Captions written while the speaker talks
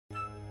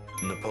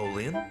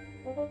Napoleon,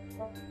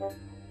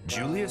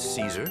 Julius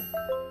Caesar,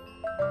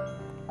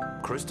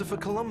 Christopher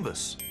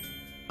Columbus.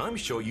 I'm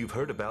sure you've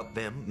heard about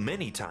them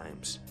many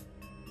times,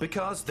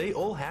 because they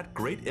all had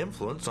great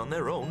influence on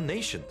their own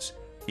nations,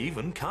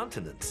 even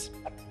continents.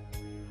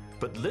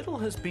 But little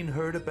has been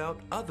heard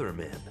about other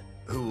men,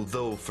 who,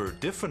 though for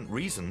different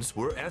reasons,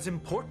 were as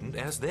important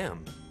as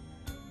them.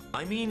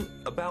 I mean,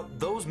 about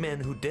those men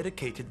who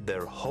dedicated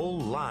their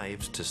whole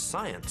lives to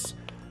science,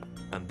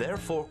 and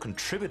therefore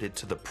contributed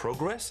to the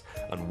progress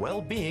and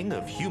well-being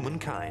of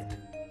humankind.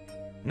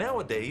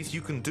 Nowadays,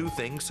 you can do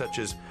things such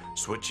as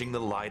switching the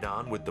light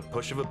on with the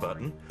push of a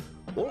button,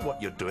 or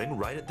what you're doing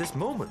right at this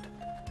moment,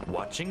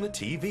 watching the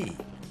TV.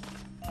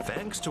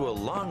 Thanks to a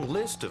long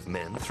list of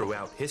men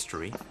throughout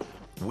history,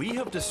 we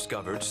have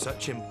discovered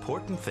such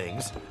important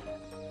things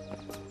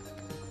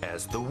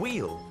as the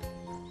wheel,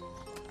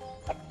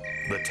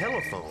 the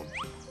telephone,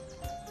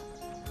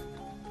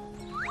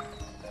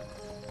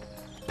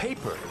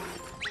 paper,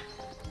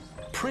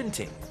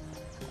 printing,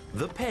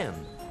 the pen,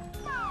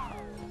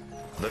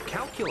 the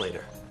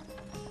calculator,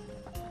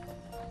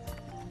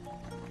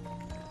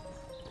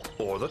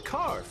 or the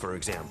car, for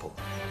example.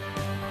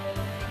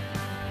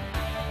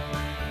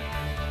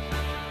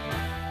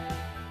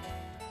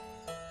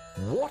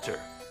 Water.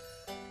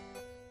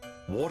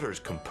 Water's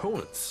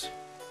components.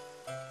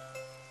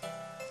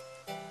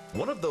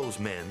 One of those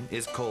men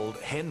is called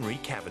Henry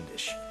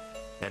Cavendish,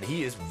 and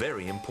he is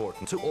very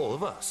important to all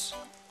of us.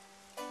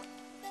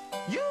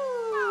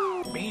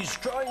 He's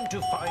trying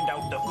to find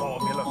out the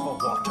formula for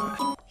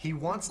water. He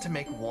wants to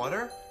make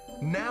water?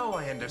 Now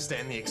I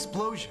understand the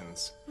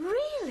explosions.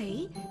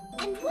 Really?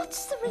 And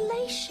what's the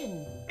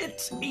relation?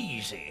 It's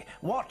easy.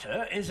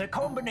 Water is a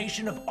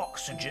combination of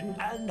oxygen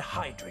and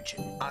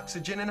hydrogen.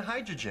 Oxygen and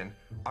hydrogen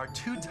are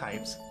two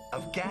types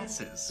of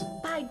gases.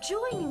 By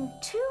joining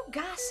two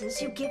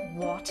gases, you get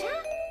water?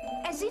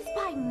 As if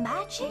by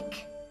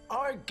magic?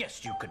 I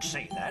guess you could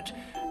say that.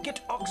 Get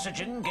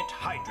oxygen, get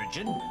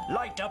hydrogen,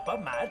 light up a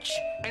match.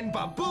 And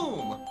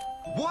ba-boom!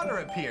 Water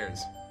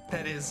appears.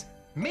 That is,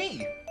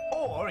 me.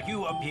 Or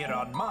you appear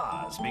on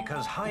Mars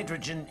because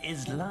hydrogen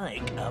is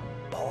like a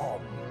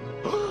bomb.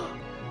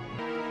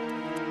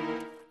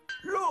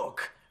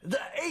 Look, the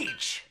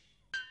H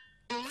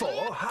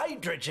for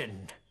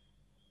hydrogen.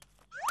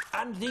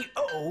 And the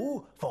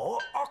O for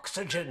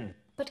oxygen.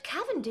 But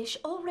Cavendish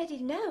already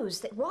knows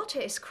that water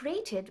is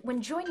created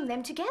when joining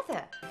them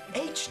together.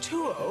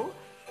 H2O?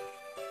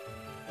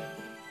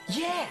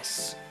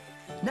 Yes!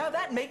 Now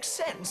that makes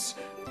sense.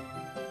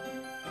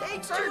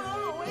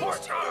 H2O!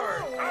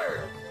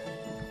 H2O!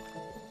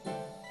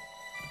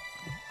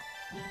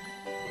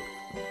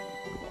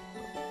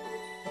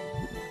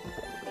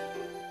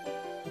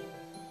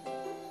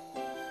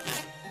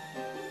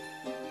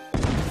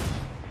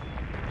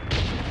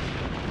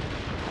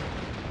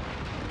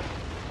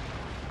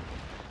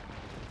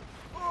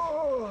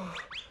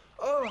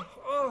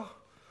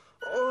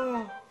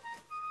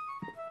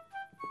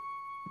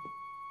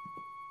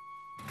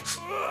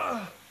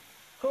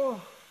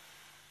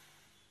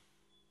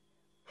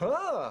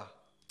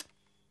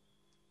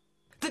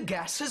 The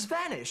gas has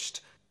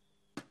vanished.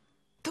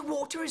 The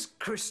water is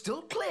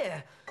crystal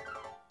clear.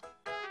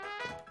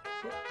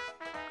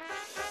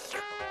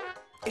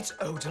 It's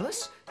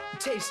odorless,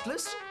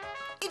 tasteless.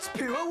 It's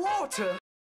pure water.